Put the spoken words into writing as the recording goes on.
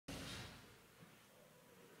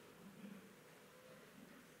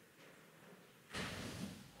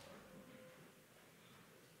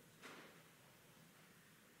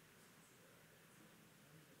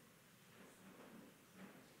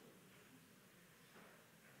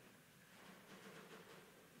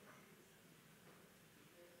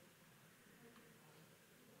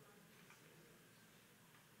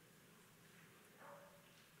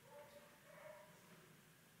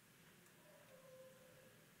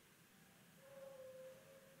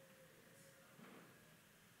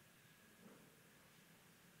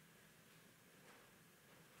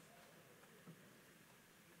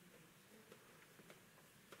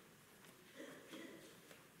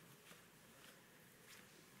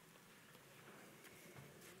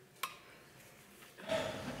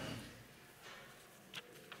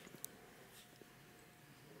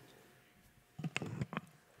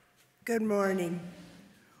Good morning.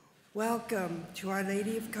 Welcome to Our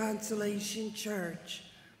Lady of Consolation Church.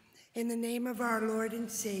 In the name of our Lord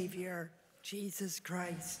and Savior, Jesus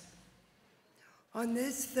Christ. On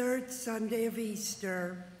this third Sunday of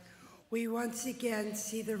Easter, we once again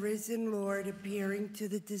see the risen Lord appearing to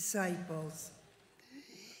the disciples.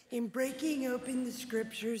 In breaking open the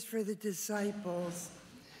scriptures for the disciples,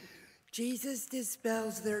 Jesus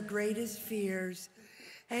dispels their greatest fears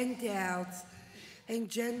and doubts and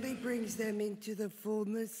gently brings them into the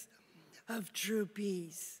fullness of true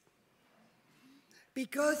peace.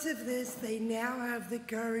 Because of this, they now have the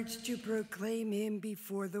courage to proclaim him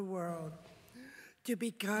before the world, to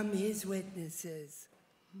become his witnesses.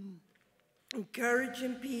 Courage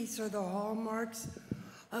and peace are the hallmarks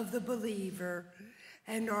of the believer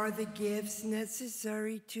and are the gifts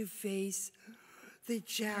necessary to face the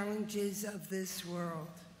challenges of this world.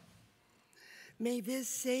 May this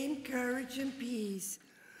same courage and peace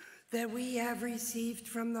that we have received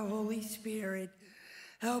from the Holy Spirit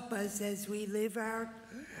help us as we live out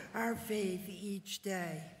our faith each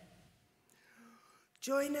day.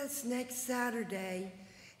 Join us next Saturday,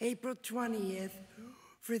 April 20th,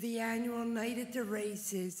 for the annual Night at the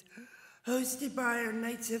Races, hosted by our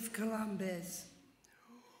Knights of Columbus.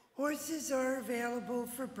 Horses are available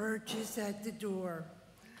for purchase at the door.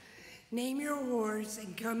 Name your horse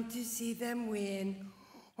and come to see them win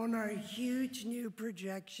on our huge new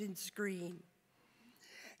projection screen.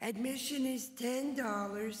 Admission is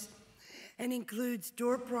 $10 and includes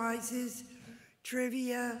door prizes,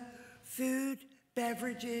 trivia, food,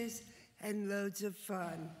 beverages, and loads of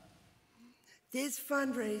fun. This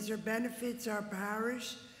fundraiser benefits our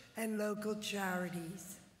parish and local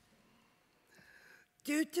charities.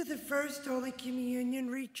 Due to the First Holy Communion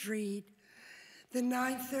retreat, the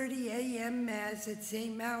 9:30 a.m. Mass at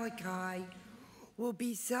St. Malachi will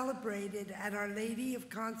be celebrated at Our Lady of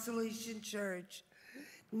Consolation Church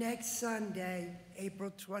next Sunday,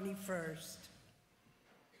 April 21st.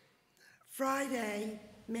 Friday,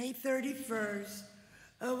 May 31st,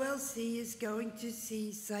 OLC is going to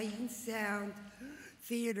see Sight and Sound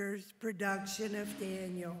Theater's production of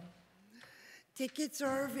Daniel. Tickets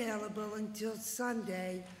are available until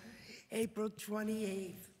Sunday, April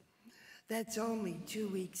 28th. That's only 2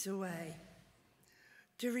 weeks away.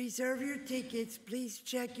 To reserve your tickets, please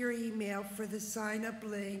check your email for the sign-up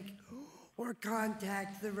link or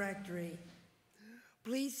contact the rectory.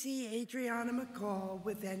 Please see Adriana McCall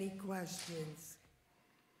with any questions.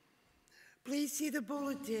 Please see the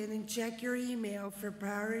bulletin and check your email for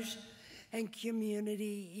parish and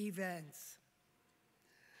community events.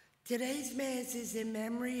 Today's Mass is in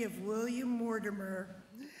memory of William Mortimer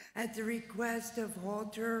at the request of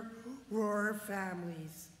Halter Rohrer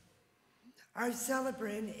families. Our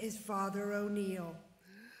celebrant is Father O'Neill.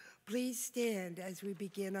 Please stand as we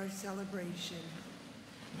begin our celebration.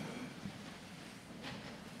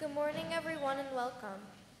 Good morning, everyone, and welcome.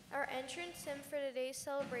 Our entrance hymn for today's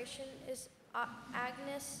celebration is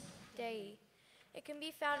Agnus Dei. It can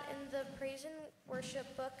be found in the Praise and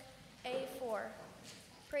Worship Book A4.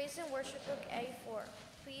 Praise and Worship Book A4.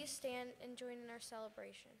 Please stand and join in our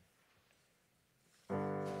celebration.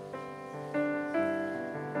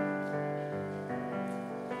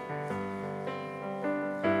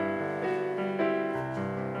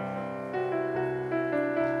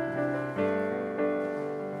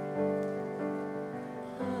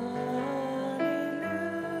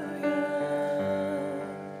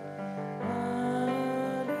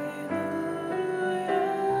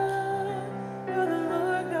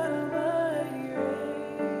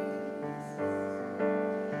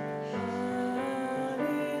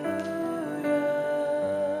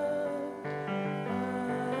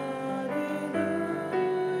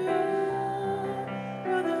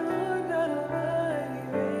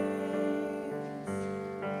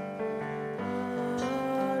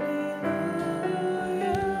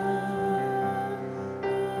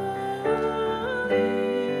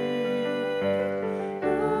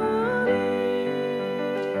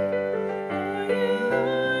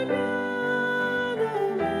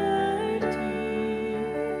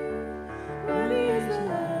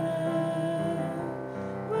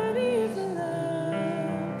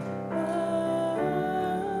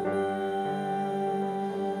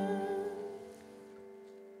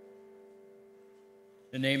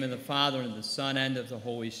 In the name of the Father, and of the Son, and of the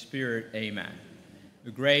Holy Spirit, amen.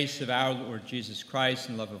 The grace of our Lord Jesus Christ,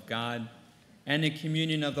 and love of God, and the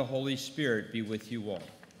communion of the Holy Spirit be with you all.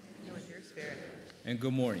 And with your spirit. And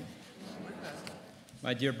good morning.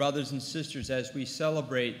 My dear brothers and sisters, as we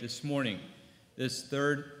celebrate this morning, this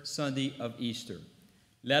third Sunday of Easter,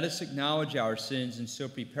 let us acknowledge our sins and so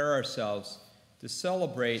prepare ourselves to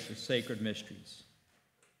celebrate the sacred mysteries.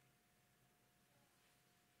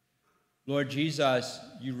 Lord Jesus,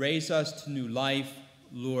 you raise us to new life.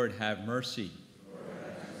 Lord, have mercy. Lord,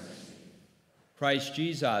 have mercy. Christ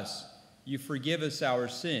Jesus, you forgive us our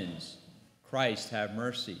sins. Christ, have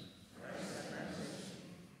mercy. Christ, have mercy.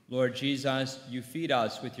 Lord Jesus, you feed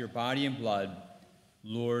us with your body and blood.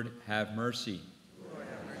 Lord, have mercy. Lord,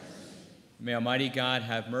 have mercy. May Almighty God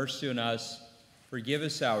have mercy on us, forgive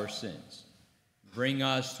us our sins, bring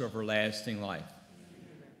us to everlasting life.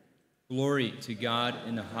 Amen. Glory to God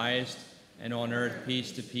in the highest, and on earth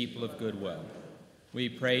peace to people of good will. We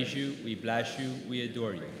praise you, we bless you, we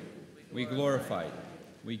adore you. We glorify you.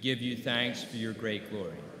 We give you thanks for your great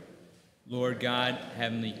glory. Lord God,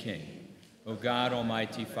 heavenly King, O God,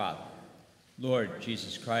 almighty Father, Lord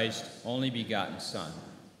Jesus Christ, only begotten Son,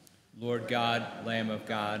 Lord God, Lamb of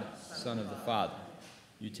God, Son of the Father,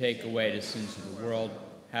 you take away the sins of the world,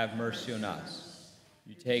 have mercy on us.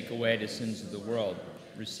 You take away the sins of the world,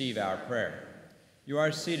 receive our prayer. You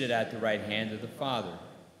are seated at the right hand of the Father,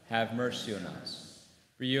 have mercy on us.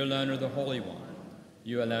 For you alone are the Holy One,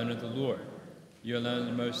 you alone are the Lord, you alone are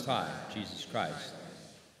the Most High, Jesus Christ.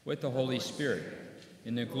 With the Holy Spirit,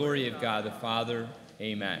 in the glory of God the Father,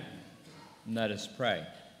 amen. And let us pray.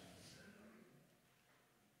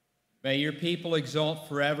 May your people exult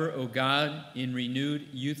forever, O God, in renewed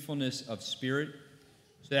youthfulness of spirit,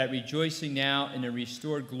 so that rejoicing now in the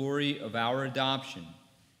restored glory of our adoption,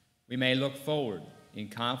 we may look forward in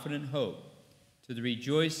confident hope to the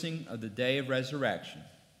rejoicing of the day of resurrection.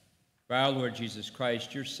 For our Lord Jesus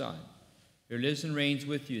Christ, your Son, who lives and reigns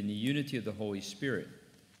with you in the unity of the Holy Spirit,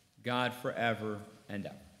 God forever and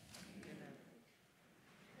ever.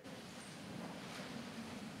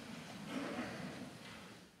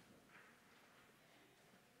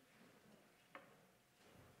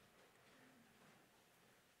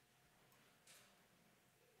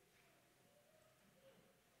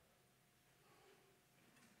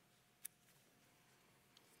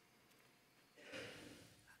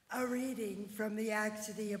 A reading from the Acts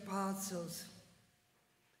of the Apostles.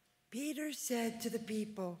 Peter said to the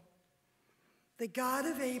people, "The God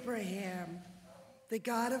of Abraham, the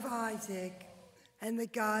God of Isaac, and the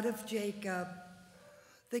God of Jacob,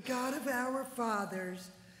 the God of our fathers,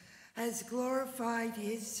 has glorified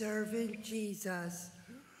his servant Jesus,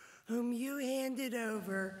 whom you handed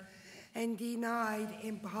over and denied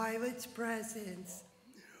in Pilate's presence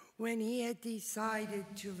when he had decided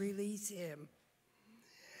to release him.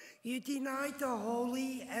 You denied the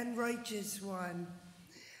Holy and Righteous One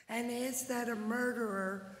and asked that a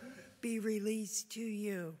murderer be released to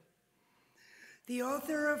you. The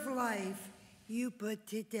author of life you put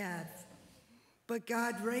to death, but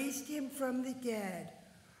God raised him from the dead.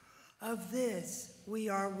 Of this we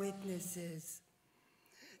are witnesses.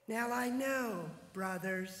 Now I know,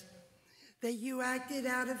 brothers, that you acted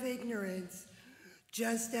out of ignorance,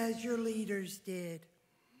 just as your leaders did.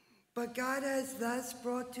 But God has thus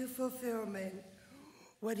brought to fulfillment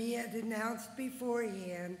what he had announced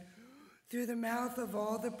beforehand through the mouth of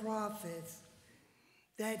all the prophets,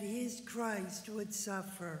 that his Christ would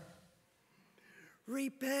suffer.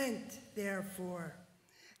 Repent, therefore,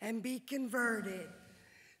 and be converted,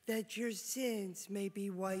 that your sins may be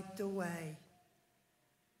wiped away."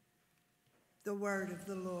 The word of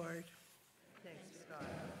the Lord. Thanks to God.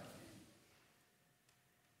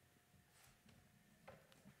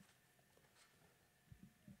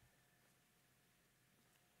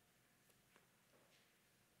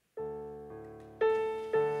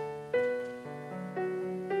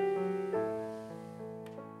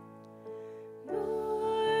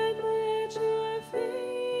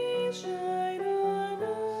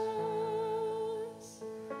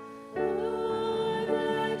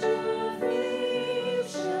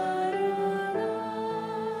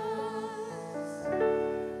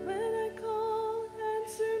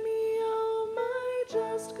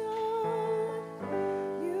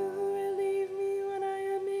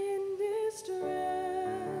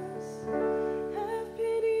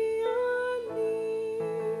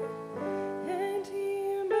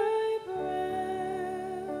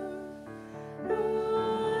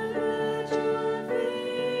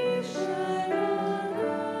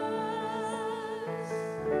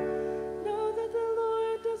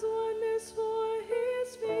 For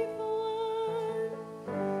his faithful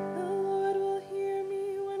one, the Lord will hear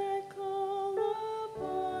me when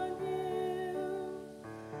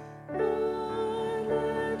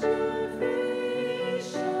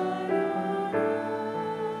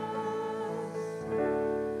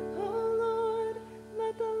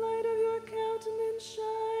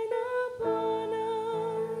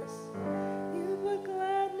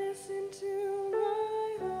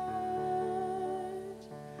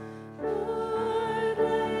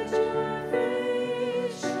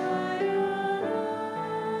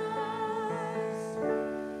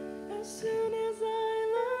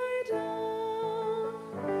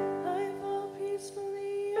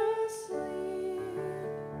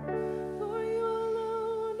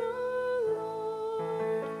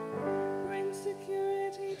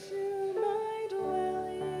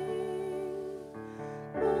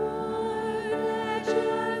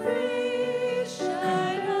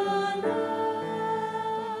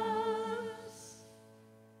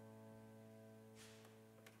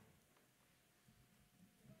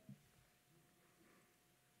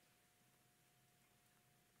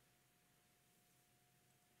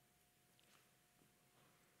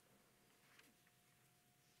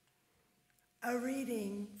A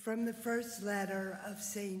reading from the first letter of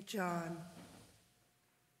St. John.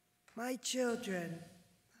 My children,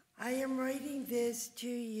 I am writing this to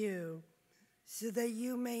you so that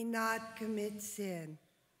you may not commit sin.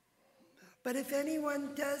 But if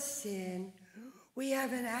anyone does sin, we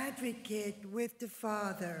have an advocate with the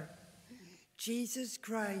Father, Jesus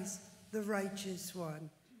Christ, the righteous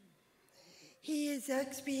one. He is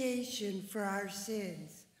expiation for our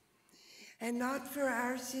sins, and not for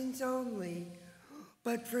our sins only,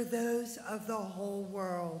 but for those of the whole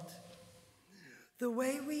world. The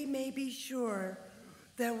way we may be sure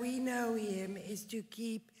that we know him is to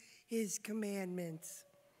keep his commandments.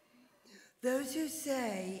 Those who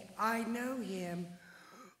say, I know him,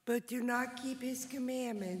 but do not keep his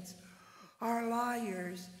commandments are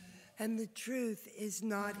liars, and the truth is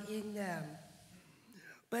not in them.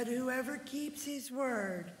 But whoever keeps his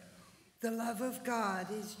word, the love of God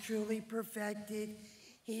is truly perfected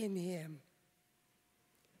in him.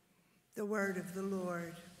 The word of the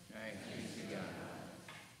Lord. Thank you to God.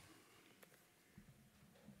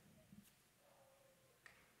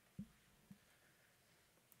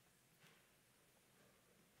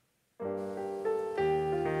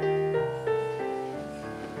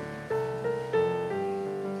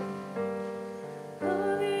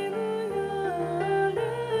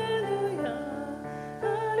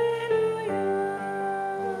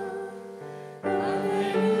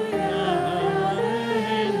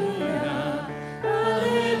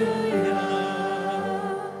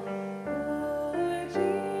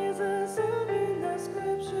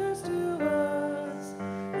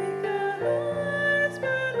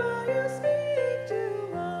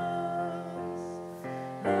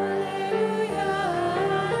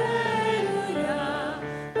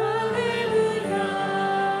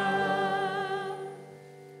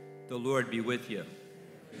 The Lord be with you.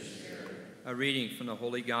 A reading from the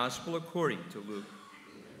Holy Gospel according to Luke.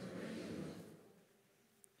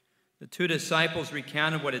 The two disciples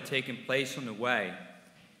recounted what had taken place on the way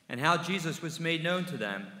and how Jesus was made known to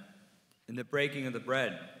them in the breaking of the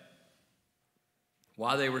bread.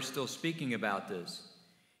 While they were still speaking about this,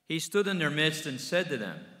 he stood in their midst and said to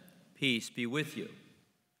them, "Peace be with you."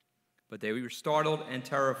 But they were startled and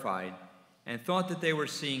terrified and thought that they were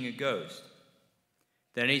seeing a ghost.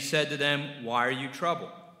 Then he said to them, "Why are you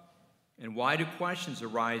troubled? And why do questions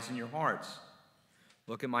arise in your hearts?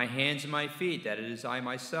 Look at my hands and my feet, that it is I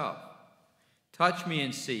myself. Touch me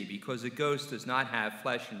and see, because a ghost does not have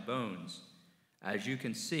flesh and bones, as you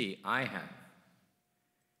can see I have."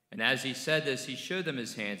 And as he said this, he showed them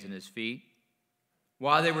his hands and his feet.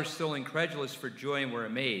 While they were still incredulous for joy and were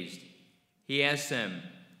amazed, he asked them,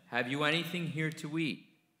 "Have you anything here to eat?"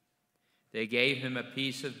 They gave him a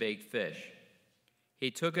piece of baked fish. He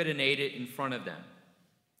took it and ate it in front of them.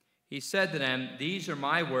 He said to them, "These are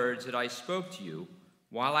my words that I spoke to you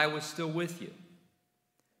while I was still with you,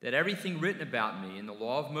 that everything written about me in the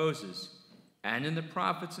law of Moses and in the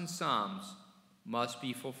prophets and Psalms must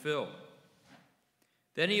be fulfilled."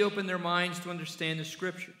 Then he opened their minds to understand the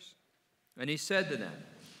scriptures, and he said to them,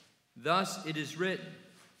 "Thus it is written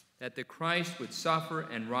that the Christ would suffer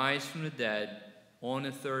and rise from the dead on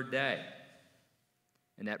the third day,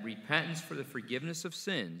 and that repentance for the forgiveness of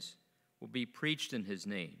sins will be preached in his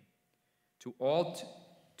name to all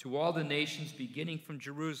the nations beginning from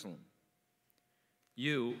Jerusalem.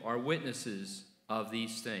 You are witnesses of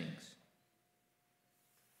these things."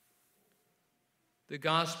 The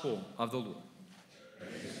Gospel of the Lord.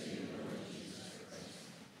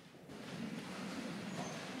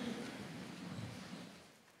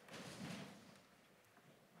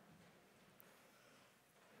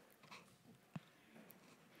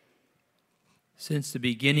 Since the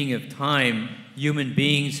beginning of time, human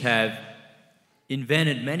beings have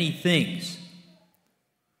invented many things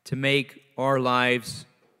to make our lives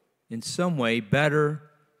in some way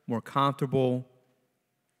better, more comfortable,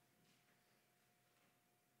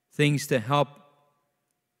 things to help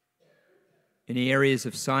in the areas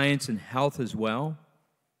of science and health as well.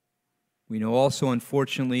 We know also,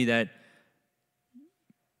 unfortunately, that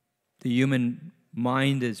the human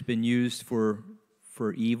mind has been used for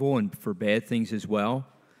evil and for bad things as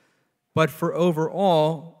well. But for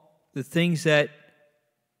overall, the things that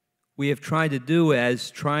we have tried to do as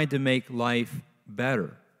tried to make life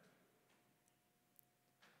better,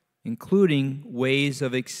 including ways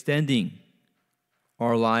of extending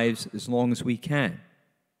our lives as long as we can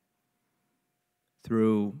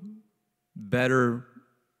through better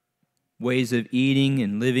ways of eating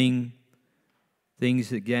and living,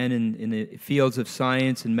 things again in the fields of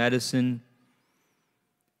science and medicine.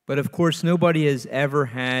 But of course, nobody has ever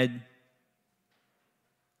had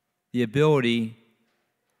the ability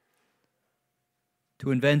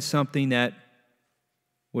to invent something that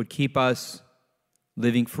would keep us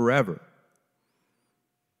living forever,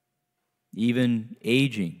 even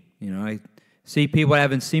aging. You know, I see people that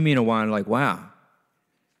haven't seen me in a while and like, wow,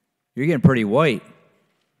 you're getting pretty white.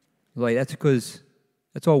 Like, that's because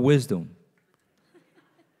that's all wisdom.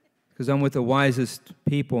 Because I'm with the wisest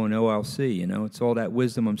people in OLC, you know. It's all that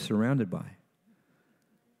wisdom I'm surrounded by.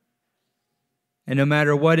 And no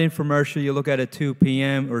matter what infomercial you look at 2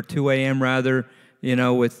 p.m. or 2 a.m. rather, you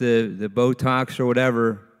know, with the Botox or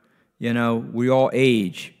whatever, you know, we all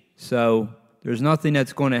age. So there's nothing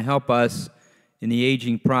that's going to help us in the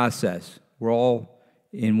aging process. We're all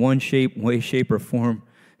in one way, shape, or form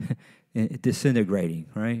disintegrating,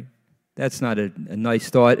 right? That's not a nice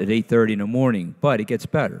thought at 8:30 in the morning, but it gets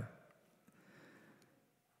better.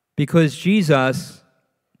 Because Jesus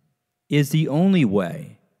is the only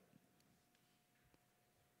way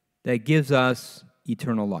that gives us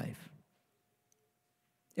eternal life.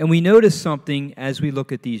 And we notice something as we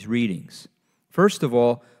look at these readings. First of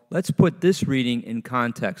all, let's put this reading in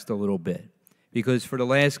context a little bit, because for the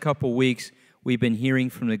last couple weeks, we've been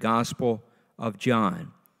hearing from the Gospel of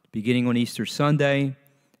John, beginning on Easter Sunday,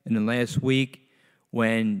 and then last week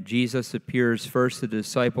when Jesus appears first to the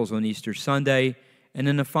disciples on Easter Sunday, and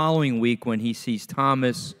then the following week when he sees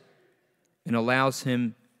Thomas and allows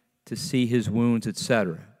him to see his wounds,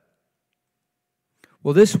 etc.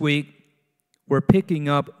 Well, this week, we're picking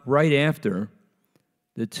up right after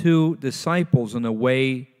the two disciples on the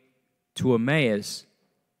way to Emmaus.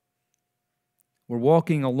 We're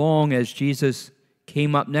walking along as Jesus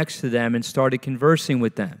came up next to them and started conversing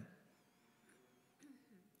with them.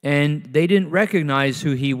 And they didn't recognize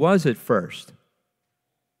who he was at first.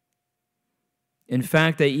 In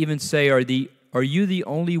fact, they even say, are you the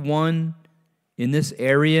only one in this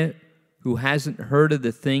area who hasn't heard of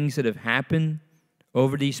the things that have happened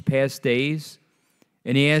over these past days?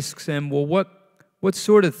 And he asks them, well, what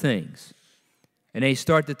sort of things? And they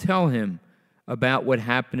start to tell him about what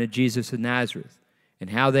happened to Jesus of Nazareth and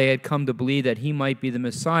how they had come to believe that he might be the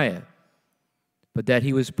Messiah, but that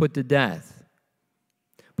he was put to death.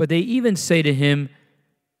 But they even say to him,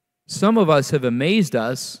 some of us have amazed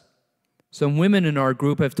us. Some women in our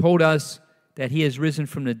group have told us that he has risen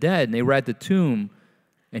from the dead, and they were at the tomb,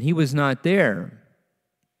 and he was not there.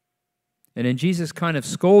 And then Jesus kind of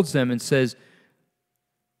scolds them and says,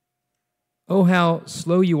 oh, how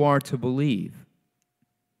slow you are to believe.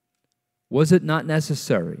 Was it not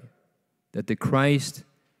necessary that the Christ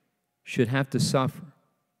should have to suffer?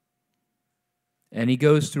 And he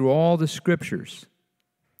goes through all the scriptures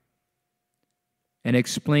and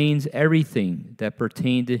explains everything that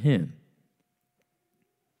pertained to him.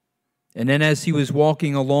 And then as he was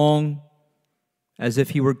walking along, as if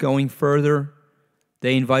he were going further,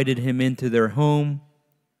 they invited him into their home,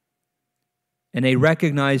 and they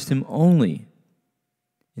recognized him only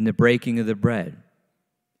in the breaking of the bread.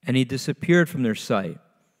 And he disappeared from their sight.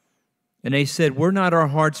 And they said, were not our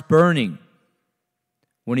hearts burning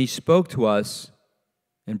when he spoke to us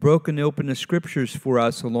and broken open the scriptures for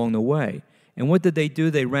us along the way? And what did they do?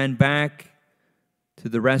 They ran back to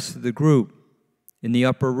the rest of the group in the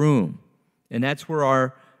upper room. And that's where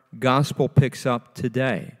our gospel picks up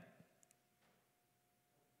today.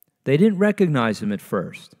 They didn't recognize him at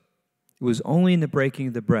first. It was only in the breaking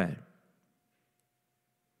of the bread.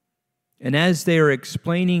 And as they are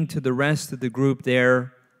explaining to the rest of the group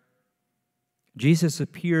there, Jesus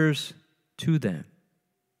appears to them.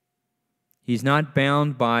 He's not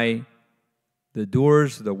bound by the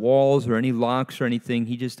doors, the walls, or any locks or anything.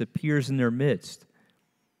 He just appears in their midst.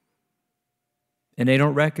 And they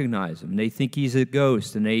don't recognize him. They think he's a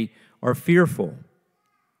ghost, and they are fearful.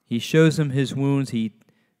 He shows them his wounds. He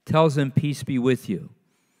tells them, peace be with you.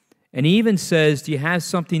 And he even says, do you have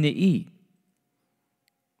something to eat?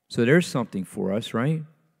 So there's something for us, right?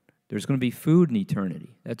 There's going to be food in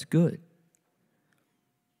eternity. That's good.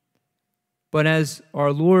 But as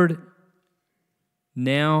our Lord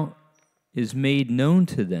now is made known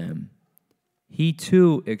to them, he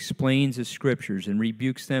too explains the scriptures and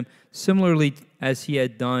rebukes them, similarly as he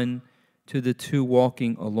had done to the two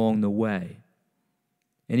walking along the way.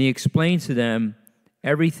 And he explains to them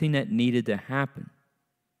everything that needed to happen.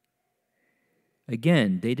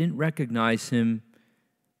 Again, they didn't recognize him.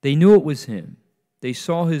 They knew it was him. They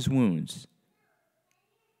saw his wounds.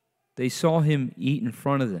 They saw him eat in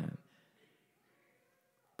front of them.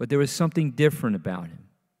 But there was something different about him.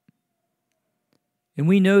 And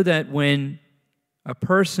we know that when a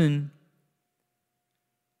person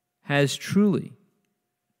has truly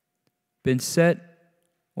been set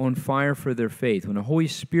on fire for their faith, when the Holy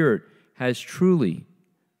Spirit has truly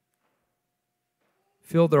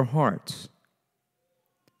filled their hearts,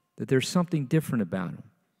 that there's something different about them.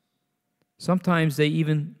 Sometimes they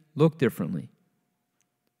even look differently,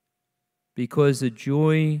 because the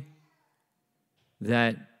joy,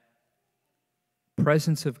 that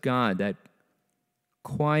presence of God, that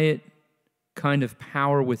quiet kind of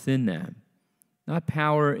power within them, not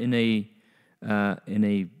power in a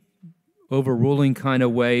overruling kind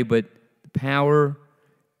of way, but power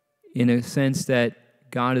in a sense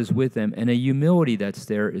that God is with them, and a humility that's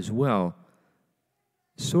there as well.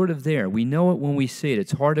 Sort of there. We know it when we see it.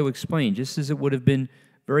 It's hard to explain, just as it would have been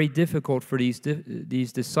very difficult for these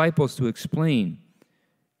disciples to explain,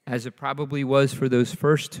 as it probably was for those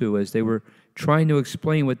first two, as they were trying to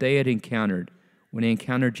explain what they had encountered when they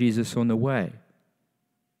encountered Jesus on the way.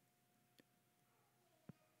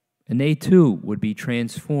 And they too would be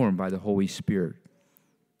transformed by the Holy Spirit.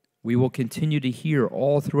 We will continue to hear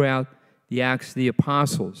all throughout the Acts of the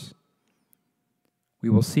Apostles. We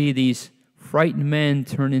will see these frightened men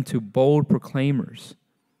turn into bold proclaimers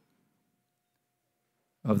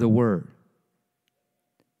of the Word.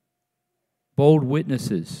 Bold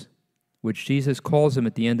witnesses, which Jesus calls them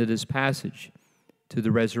at the end of this passage, to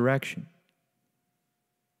the resurrection.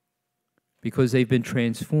 Because they've been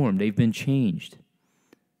transformed, they've been changed.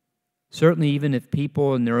 Certainly, even if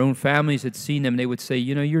people in their own families had seen them, they would say,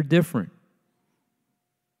 you know, you're different.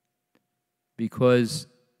 Because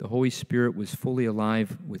the Holy Spirit was fully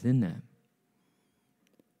alive within them.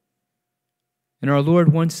 And our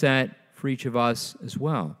Lord wants that for each of us as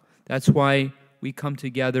well. That's why we come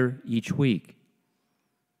together each week.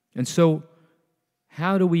 And so,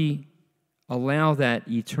 how do we allow that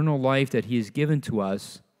eternal life that He has given to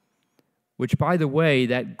us, which, by the way,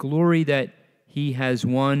 that glory that He has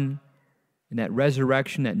won, and that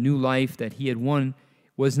resurrection, that new life that He had won,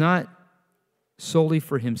 was not solely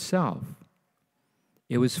for Himself.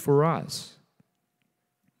 It was for us,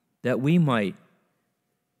 that we might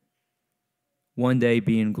one day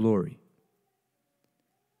be in glory.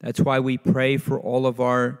 That's why we pray for all of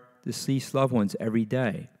our deceased loved ones every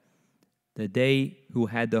day, that they who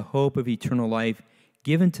had the hope of eternal life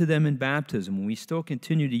given to them in baptism. And we still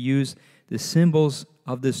continue to use the symbols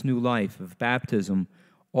of this new life, of baptism,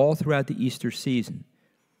 all throughout the Easter season.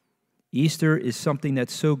 Easter is something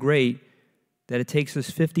that's so great that it takes us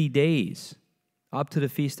 50 days up to the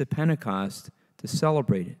Feast of Pentecost to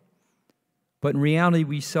celebrate it. But in reality,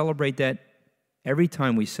 we celebrate that every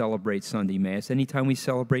time we celebrate Sunday Mass. Anytime we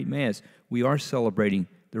celebrate Mass, we are celebrating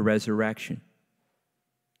the resurrection.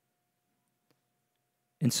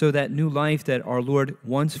 And so that new life that our Lord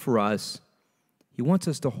wants for us, He wants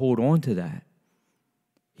us to hold on to that.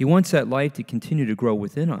 He wants that life to continue to grow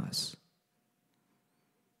within us.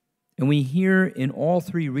 And we hear in all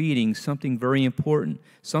three readings something very important,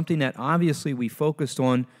 something that obviously we focused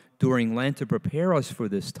on during Lent to prepare us for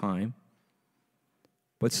this time,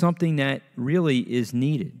 but something that really is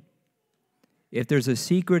needed. If there's a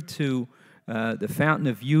secret to the fountain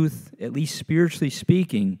of youth, at least spiritually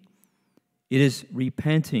speaking, it is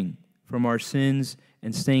repenting from our sins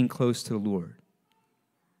and staying close to the Lord.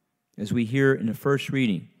 As we hear in the first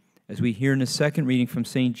reading, as we hear in the second reading from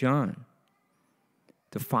St. John,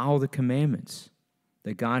 to follow the commandments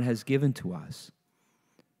that God has given to us.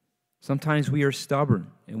 Sometimes we are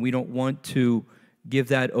stubborn and we don't want to give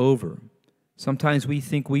that over. Sometimes we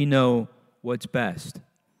think we know what's best.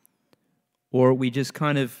 Or we just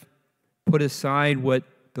kind of put aside what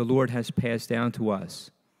the Lord has passed down to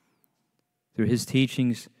us through His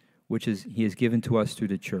teachings, which He has given to us through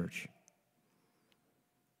the church.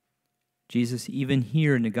 Jesus, even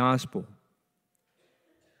here in the gospel,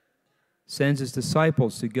 sends His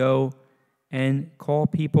disciples to go and call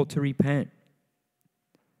people to repent.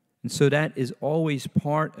 And so that is always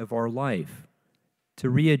part of our life, to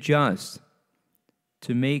readjust,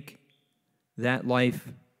 to make that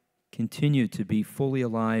life continue to be fully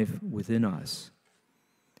alive within us.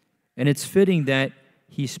 And it's fitting that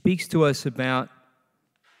He speaks to us about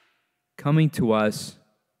coming to us,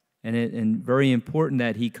 and very important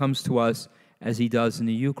that He comes to us as He does in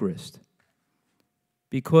the Eucharist.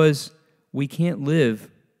 Because we can't live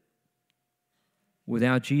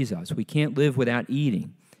without Jesus. We can't live without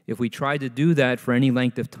eating. If we tried to do that for any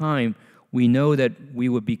length of time, we know that we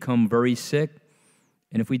would become very sick,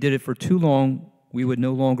 and if we did it for too long, we would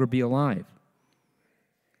no longer be alive.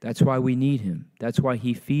 That's why we need Him. That's why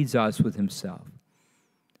He feeds us with Himself.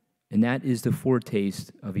 And that is the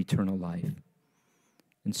foretaste of eternal life.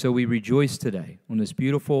 And so we rejoice today on this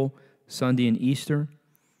beautiful Sunday in Easter.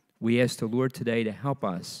 We ask the Lord today to help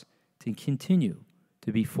us to continue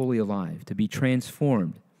to be fully alive, to be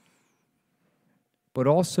transformed, but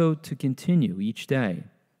also to continue each day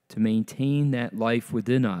to maintain that life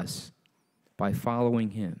within us by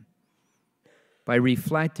following Him, by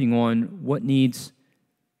reflecting on what needs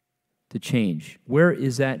to change. Where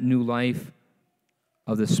is that new life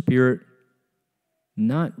of the Spirit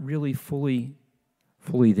not really fully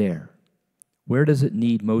there? Where does it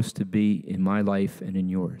need most to be in my life and in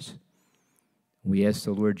yours? We ask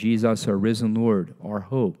the Lord Jesus, our risen Lord, our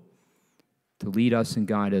hope, to lead us and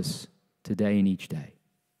guide us today and each day.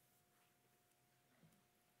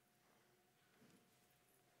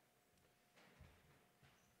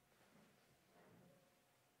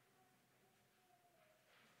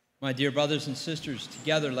 My dear brothers and sisters,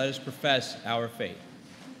 together let us profess our faith.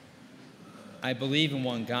 I believe in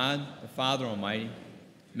one God, the Father Almighty,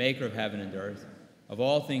 maker of heaven and earth, of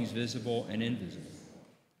all things visible and invisible.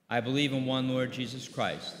 I believe in one Lord Jesus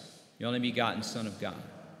Christ, the only begotten Son of God,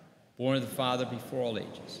 born of the Father before all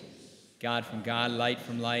ages, God from God, light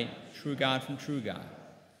from light, true God from true God,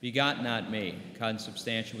 begotten, not made,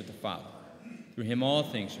 consubstantial with the Father. Through him all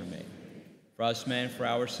things are made. For us men, for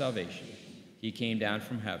our salvation, he came down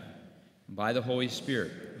from heaven, and by the Holy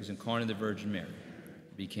Spirit was incarnate of the Virgin Mary,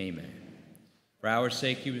 and became man. For our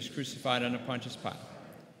sake he was crucified under Pontius Pilate.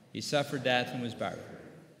 He suffered death and was buried,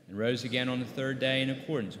 and rose again on the third day in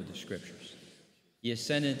accordance with the Scriptures. He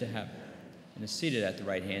ascended into heaven, and is seated at the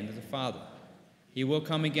right hand of the Father. He will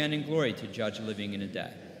come again in glory to judge the living and the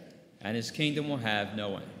dead, and his kingdom will have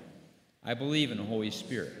no end. I believe in the Holy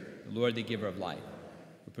Spirit, the Lord, the giver of life,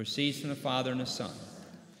 who proceeds from the Father and the Son,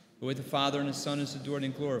 who with the Father and the Son is adored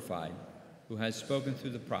and glorified, who has spoken through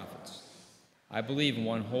the prophets. I believe in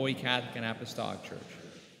one holy Catholic and Apostolic Church.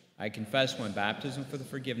 I confess one baptism for the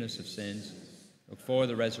forgiveness of sins, look forward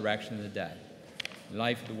to the resurrection of the dead, the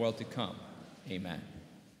life of the world to come. Amen.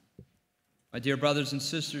 My dear brothers and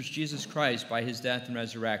sisters, Jesus Christ, by his death and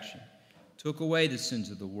resurrection, took away the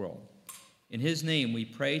sins of the world. In his name we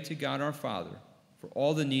pray to God our Father for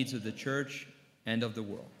all the needs of the church and of the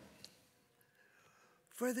world.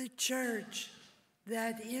 For the church,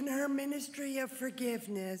 that in her ministry of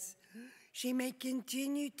forgiveness, she may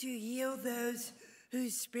continue to heal those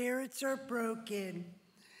whose spirits are broken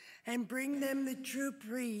and bring them the true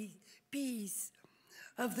peace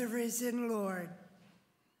of the risen Lord.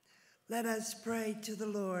 Let us pray to the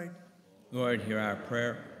Lord. Lord, hear our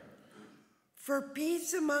prayer. For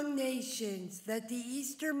peace among nations, that the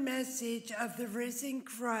Easter message of the risen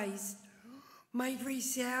Christ might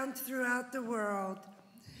resound throughout the world,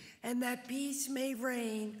 and that peace may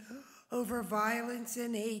reign over violence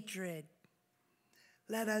and hatred.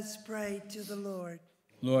 Let us pray to the Lord.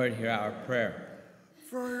 Lord, hear our prayer.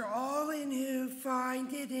 For all in who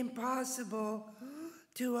find it impossible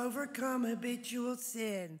to overcome habitual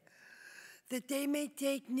sin, that they may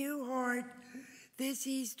take new heart this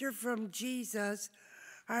Easter from Jesus,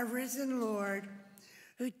 our risen Lord,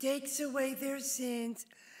 who takes away their sins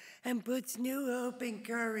and puts new hope and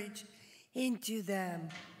courage into them.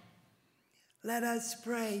 Let us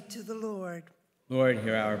pray to the Lord. Lord,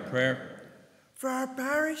 hear our prayer. For our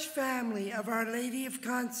parish family of Our Lady of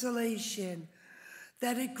Consolation,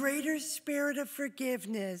 that a greater spirit of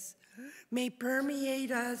forgiveness may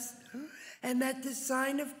permeate us, and that the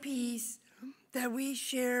sign of peace that we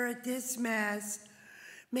share at this Mass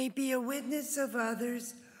may be a witness of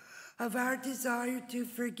others, of our desire to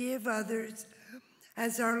forgive others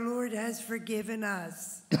as our Lord has forgiven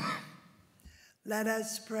us. Let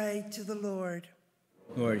us pray to the Lord.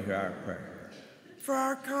 Lord, hear our prayer. For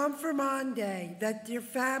our confirmande, that their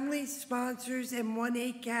family sponsors and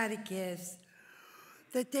 1A catechists,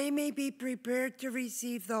 that they may be prepared to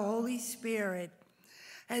receive the Holy Spirit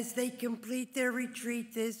as they complete their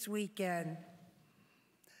retreat this weekend.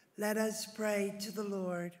 Let us pray to the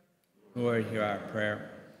Lord. Lord, hear our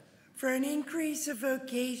prayer. For an increase of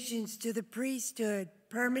vocations to the priesthood,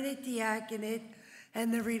 permanent diaconate,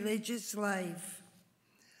 and the religious life.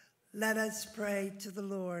 Let us pray to the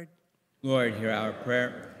Lord. Lord, hear our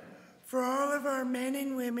prayer. For all of our men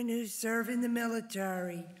and women who serve in the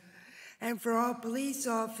military, and for all police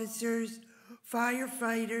officers,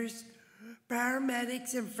 firefighters,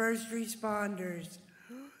 paramedics, and first responders,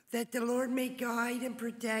 that the Lord may guide and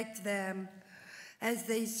protect them as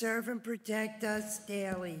they serve and protect us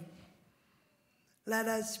daily. Let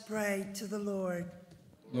us pray to the Lord.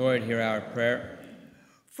 Lord, hear our prayer.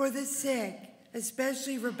 For the sick,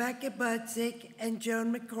 especially Rebecca Butzik and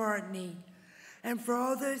Joan McCartney, and for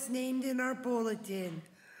all those named in our bulletin,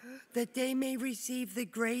 that they may receive the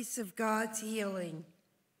grace of God's healing.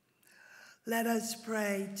 Let us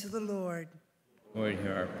pray to the Lord. Lord,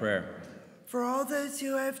 hear our prayer. For all those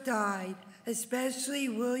who have died, especially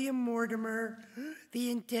William Mortimer, the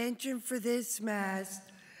intention for this Mass,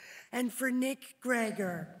 and for Nick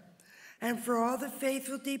Greger, and for all the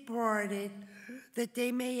faithful departed, that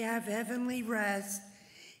they may have heavenly rest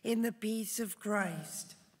in the peace of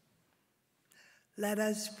Christ. Let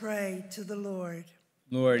us pray to the Lord.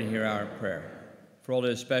 Lord, hear our prayer. For all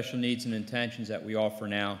those special needs and intentions that we offer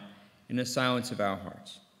now, in the silence of our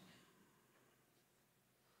hearts.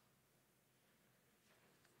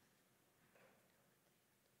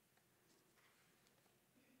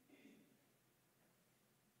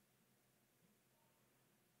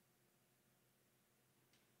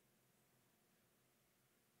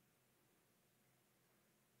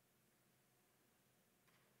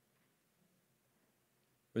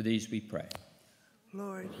 For these we pray.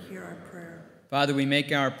 Lord, hear our prayer. Father, we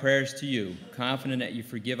make our prayers to you, confident that you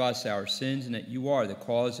forgive us our sins and that you are the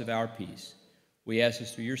cause of our peace. We ask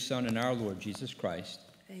this through your Son and our Lord, Jesus Christ.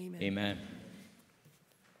 Amen. Amen.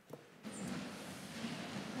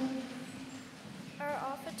 Our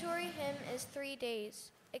offertory hymn is 3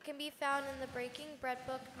 Days. It can be found in the Breaking Bread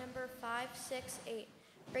Book number 568.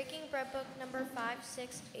 Breaking Bread Book number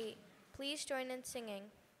 568. Please join in singing.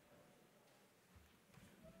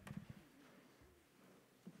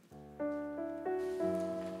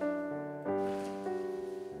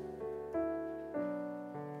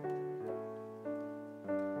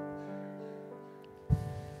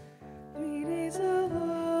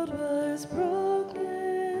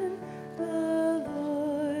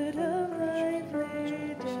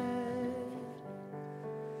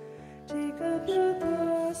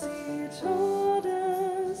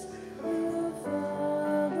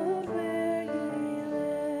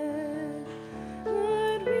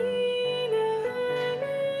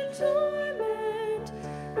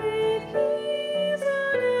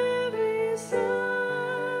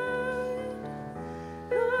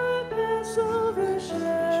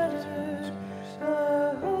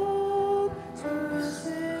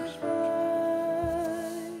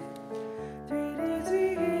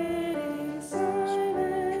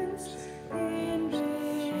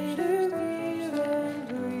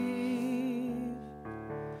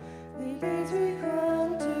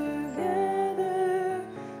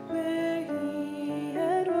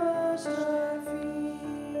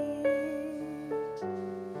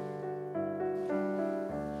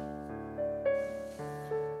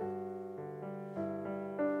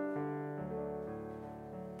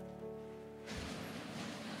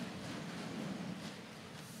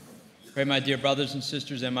 Pray, my dear brothers and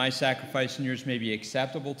sisters, that my sacrifice and yours may be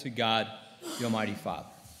acceptable to God, the Almighty Father.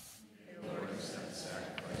 May the Lord accept the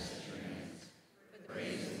sacrifice at your hands, for the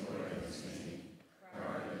praise and glory of his name, for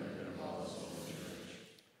our good and of all his holy church.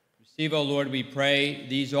 Receive, O Lord, we pray,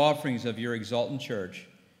 these offerings of your exultant church,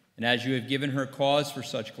 and as you have given her cause for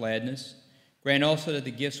such gladness, grant also that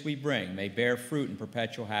the gifts we bring may bear fruit in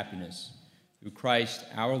perpetual happiness. Through Christ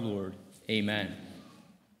our Lord. Amen.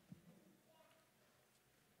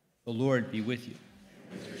 The Lord be with you.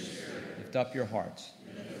 With your spirit. Lift up your hearts.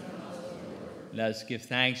 Let us give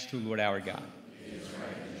thanks to the Lord our God. It is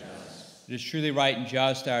right and just. It is truly right and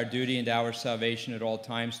just, our duty and our salvation at all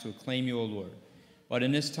times, to acclaim you, O Lord, but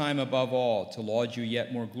in this time above all, to laud you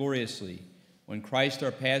yet more gloriously, when Christ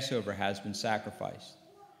our Passover has been sacrificed.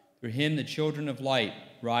 Through him the children of light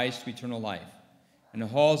rise to eternal life, and the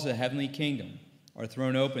halls of the heavenly kingdom are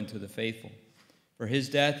thrown open to the faithful. For his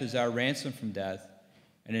death is our ransom from death,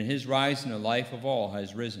 and in his rising the life of all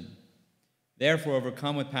has risen. Therefore,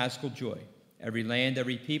 overcome with paschal joy, every land,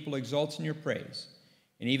 every people exults in your praise,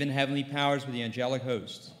 and even heavenly powers with the angelic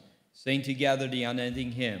hosts sing together the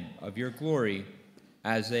unending hymn of your glory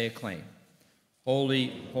as they acclaim.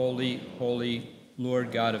 Holy, holy, holy,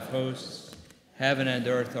 Lord God of hosts, heaven and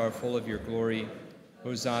earth are full of your glory.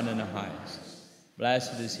 Hosanna in the highest.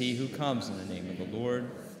 Blessed is he who comes in the name of the Lord.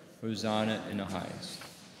 Hosanna in the highest.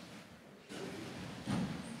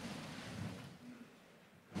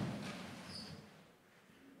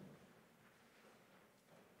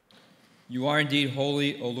 You are indeed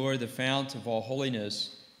holy, O Lord, the fount of all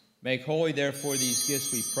holiness. Make holy, therefore, these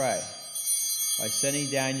gifts, we pray, by sending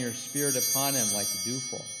down your Spirit upon them like the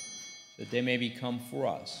dewfall, so that they may become for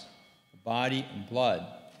us the body and blood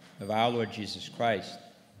of our Lord Jesus Christ.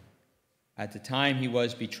 At the time he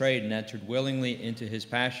was betrayed and entered willingly into his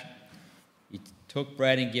passion, he took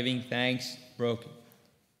bread and giving thanks, broke it,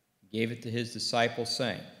 gave it to his disciples,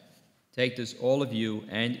 saying, "Take this, all of you,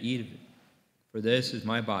 and eat of it, for this is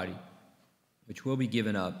my body, which will be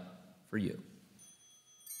given up for you."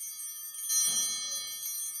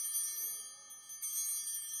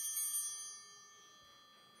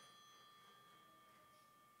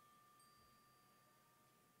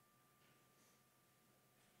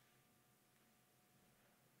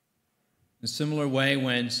 In a similar way,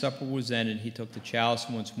 when supper was ended, he took the chalice,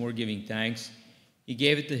 and once more giving thanks, he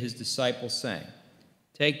gave it to his disciples, saying,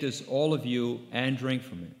 "Take this, all of you, and drink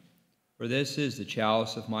from it, for this is the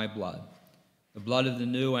chalice of my blood, the blood of the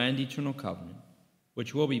new and eternal covenant,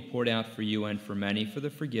 which will be poured out for you and for many for the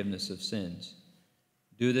forgiveness of sins.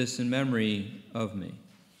 Do this in memory of me."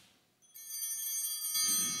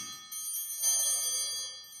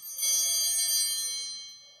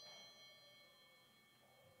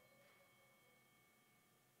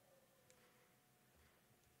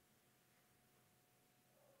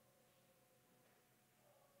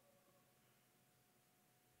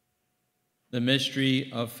 The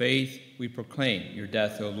mystery of faith, we proclaim your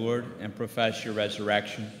death, O Lord, and profess your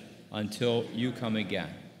resurrection until you come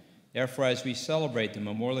again. Therefore, as we celebrate the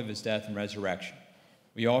memorial of his death and resurrection,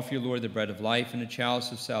 we offer you, Lord, the bread of life and the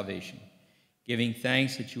chalice of salvation, giving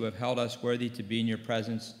thanks that you have held us worthy to be in your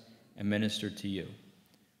presence and minister to you.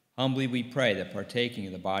 Humbly we pray that, partaking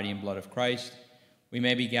of the body and blood of Christ, we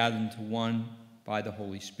may be gathered into one by the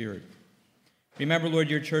Holy Spirit. Remember, Lord,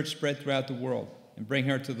 your church spread throughout the world, and bring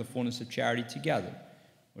her to the fullness of charity together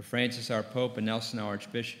with Francis, our Pope, and Nelson, our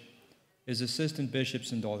Archbishop, his assistant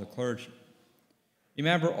bishops, and all the clergy.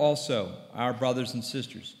 Remember also our brothers and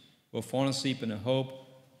sisters who have fallen asleep in the hope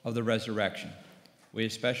of the resurrection. We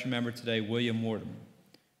especially remember today William Mortimer.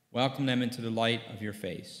 Welcome them into the light of your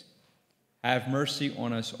face. Have mercy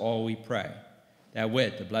on us all, we pray, that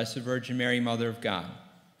with the Blessed Virgin Mary, Mother of God,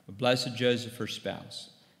 with blessed Joseph, her spouse,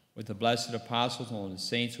 with the blessed apostles and all the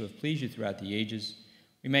saints who have pleased you throughout the ages,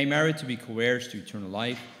 we may merit to be co-heirs to eternal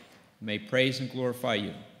life, and may praise and glorify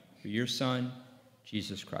you through your Son,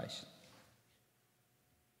 Jesus Christ.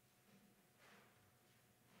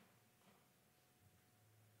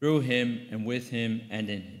 Through him, and with him, and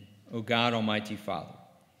in him, O God, Almighty Father,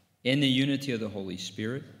 in the unity of the Holy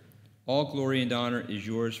Spirit, all glory and honor is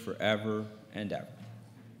yours forever and ever.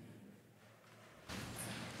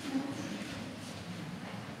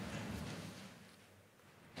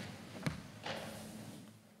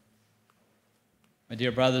 My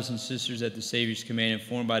dear brothers and sisters, at the Savior's command,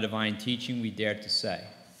 informed by divine teaching, we dare to say,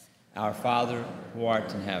 Our Father, who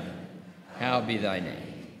art in heaven, hallowed be thy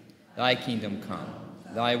name. Thy kingdom come,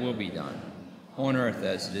 thy will be done, on earth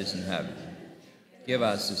as it is in heaven. Give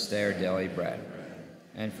us this day our daily bread,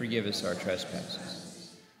 and forgive us our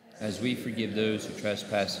trespasses, as we forgive those who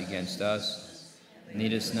trespass against us. And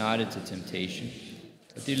lead us not into temptation,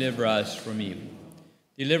 but deliver us from evil.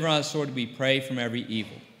 Deliver us, Lord, we pray, from every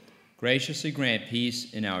evil. Graciously grant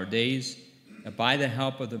peace in our days, that by the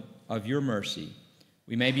help of your mercy,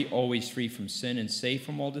 we may be always free from sin and safe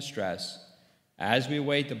from all distress, as we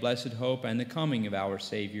await the blessed hope and the coming of our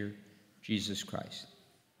Savior, Jesus Christ.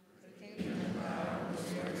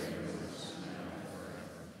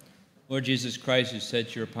 Lord Jesus Christ, who said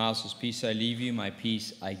to your apostles, "Peace I leave you, my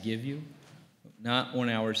peace I give you," not on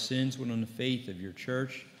our sins, but on the faith of your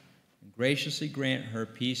church, and graciously grant her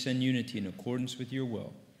peace and unity in accordance with your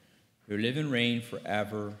will, who live and reign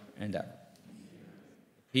forever and ever.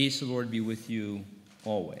 The peace of the Lord be with you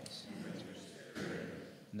always.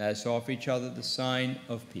 And let us offer each other the sign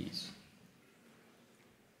of peace.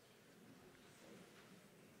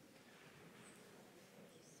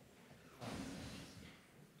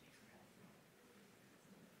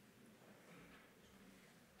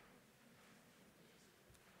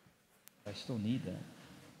 I still need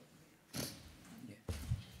that. Yeah.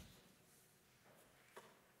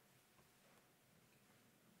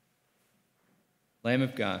 Lamb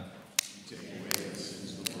of God, Take away the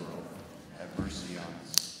sins of the world. Have mercy on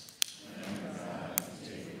us. Lamb of God,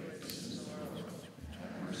 take away the sins of the world.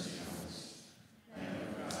 Have mercy on us. Lamb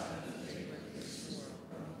of God, take away the sins of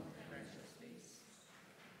the world. Grant us peace.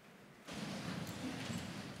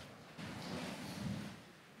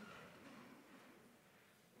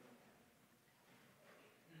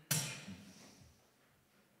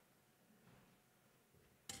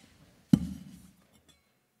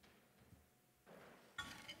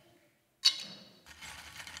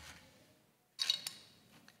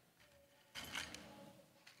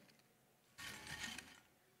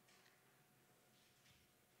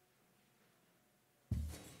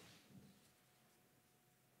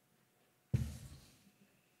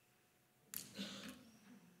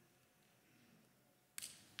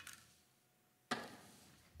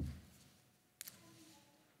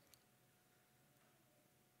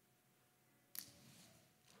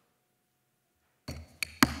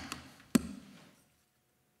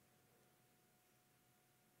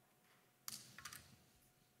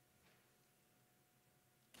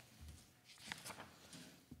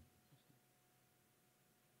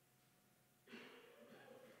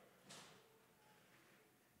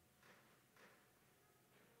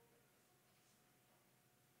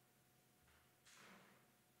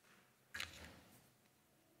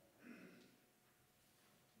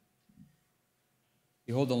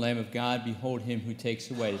 Behold the Lamb of God, behold him who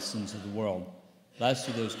takes away the sins of the world. Blessed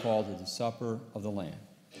are those called to the supper of the Lamb.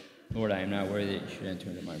 Lord, I am not worthy that you should enter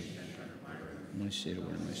into my room. I'm going to say the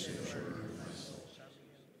word of my soul.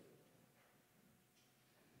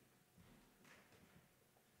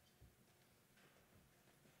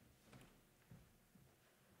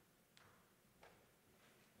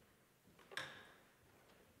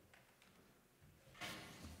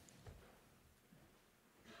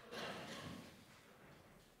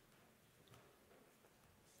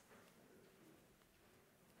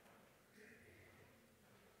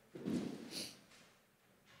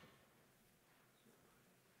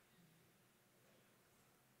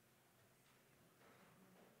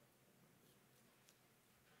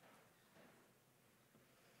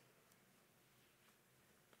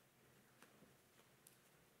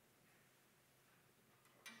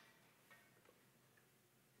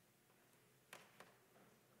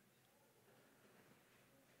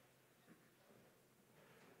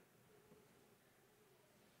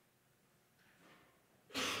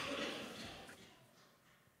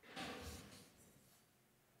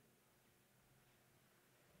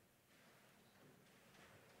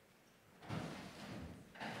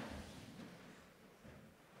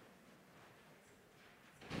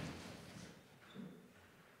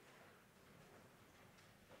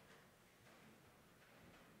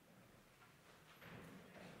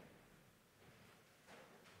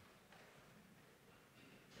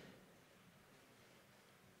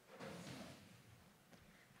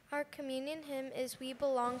 Our communion hymn is We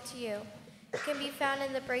Belong to You. It can be found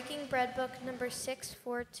in the Breaking Bread book number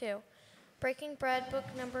 642. Breaking Bread book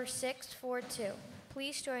number 642.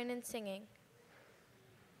 Please join in singing.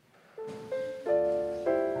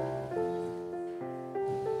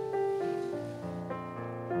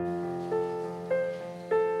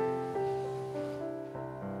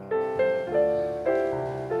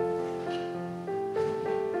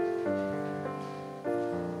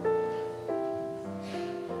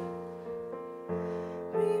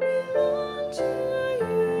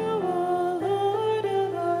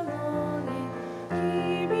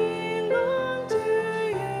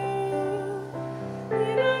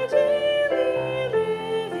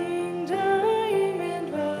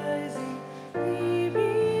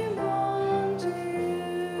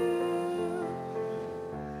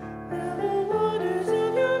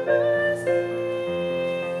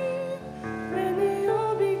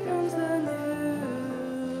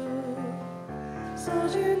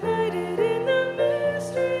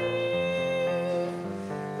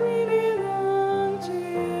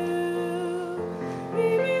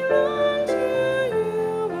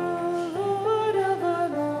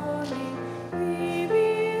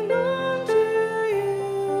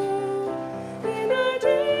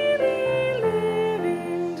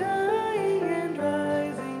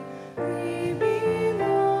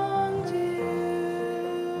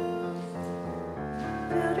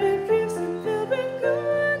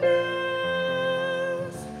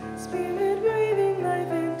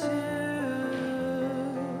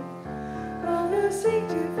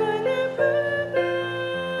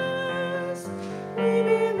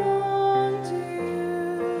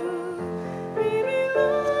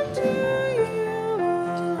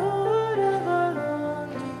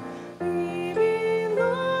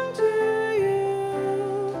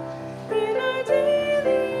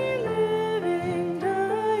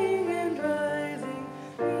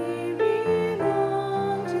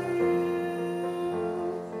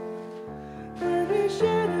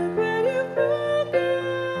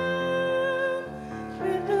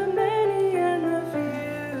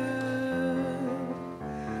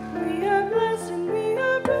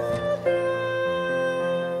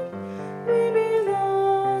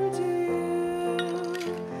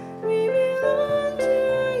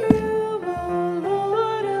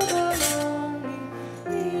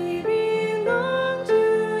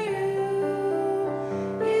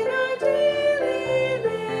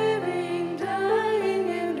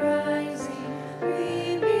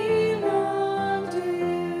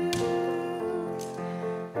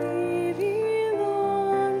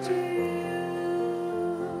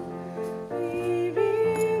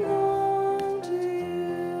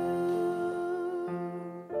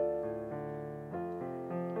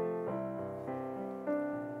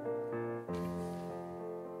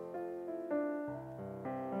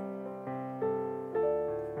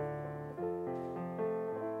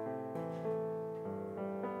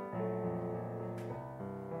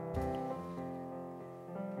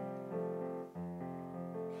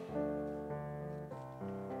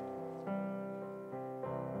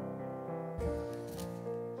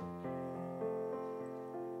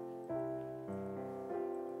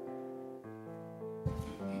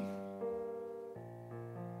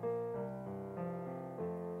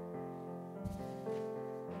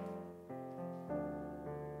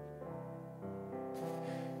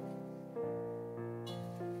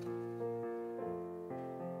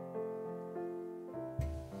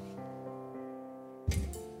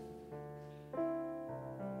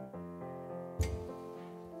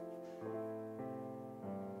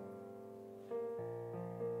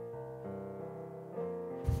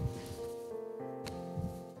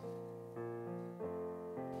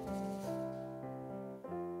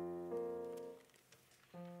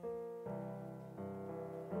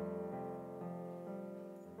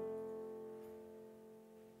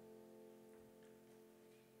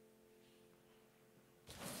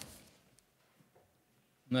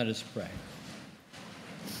 Let us pray.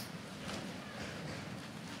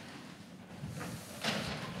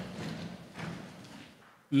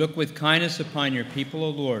 Look with kindness upon your people, O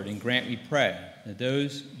Lord, and grant, we pray, that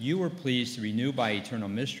those you were pleased to renew by eternal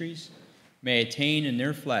mysteries may attain in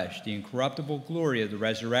their flesh the incorruptible glory of the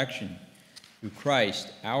resurrection. Through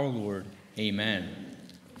Christ our Lord. Amen.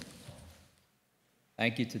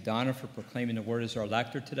 Thank you to Donna for proclaiming the word as our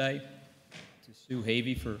lector today, to Sue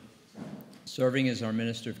Havey for serving as our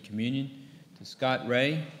minister of communion, to Scott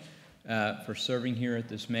Ray for serving here at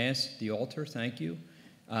this Mass at the altar. Thank you.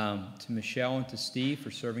 To Michelle and to Steve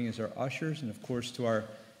for serving as our ushers, and of course to our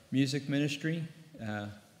music ministry. A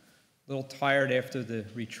little tired after the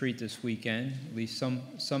retreat this weekend, at least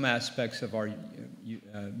some aspects of our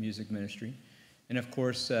music ministry. And of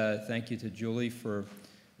course, thank you to Julie for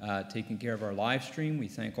taking care of our live stream. We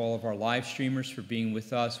thank all of our live streamers for being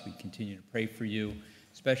with us. We continue to pray for you,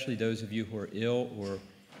 especially those of you who are ill or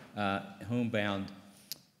homebound.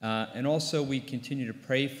 And also we continue to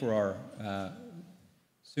pray for our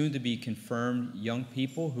soon-to-be confirmed young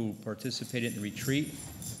people who participated in the retreat.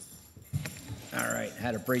 All right,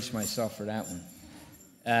 had to brace myself for that one.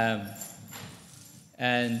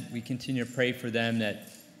 And we continue to pray for them that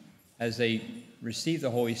as they receive the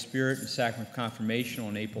Holy Spirit and the sacrament of confirmation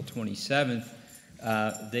on April 27th,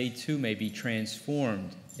 they too may be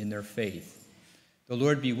transformed in their faith. The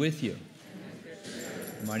Lord be with you.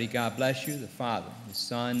 Almighty God bless you, the Father, the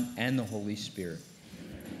Son, and the Holy Spirit.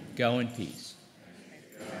 Go in peace.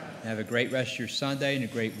 Have a great rest of your Sunday and a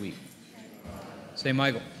great week. Say,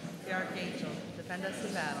 Michael. The Archangel, defend us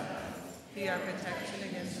in battle. Be our protection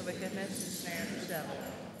against the wickedness and snares of the devil.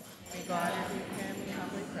 May God rebuke him, we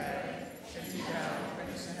humbly pray. As we bow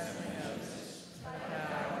and the heavenly hosts, by the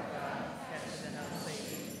power of God, cast into hell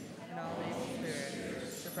Satan and all evil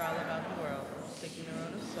spirits, to prowl about the world, seeking the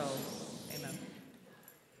ruin of souls. Amen.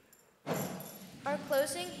 Our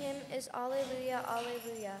closing hymn is Alleluia,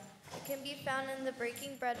 Alleluia. It can be found in the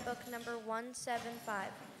Breaking Bread book number 175.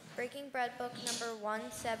 Breaking Bread book number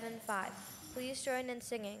 175. Please join in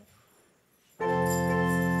singing.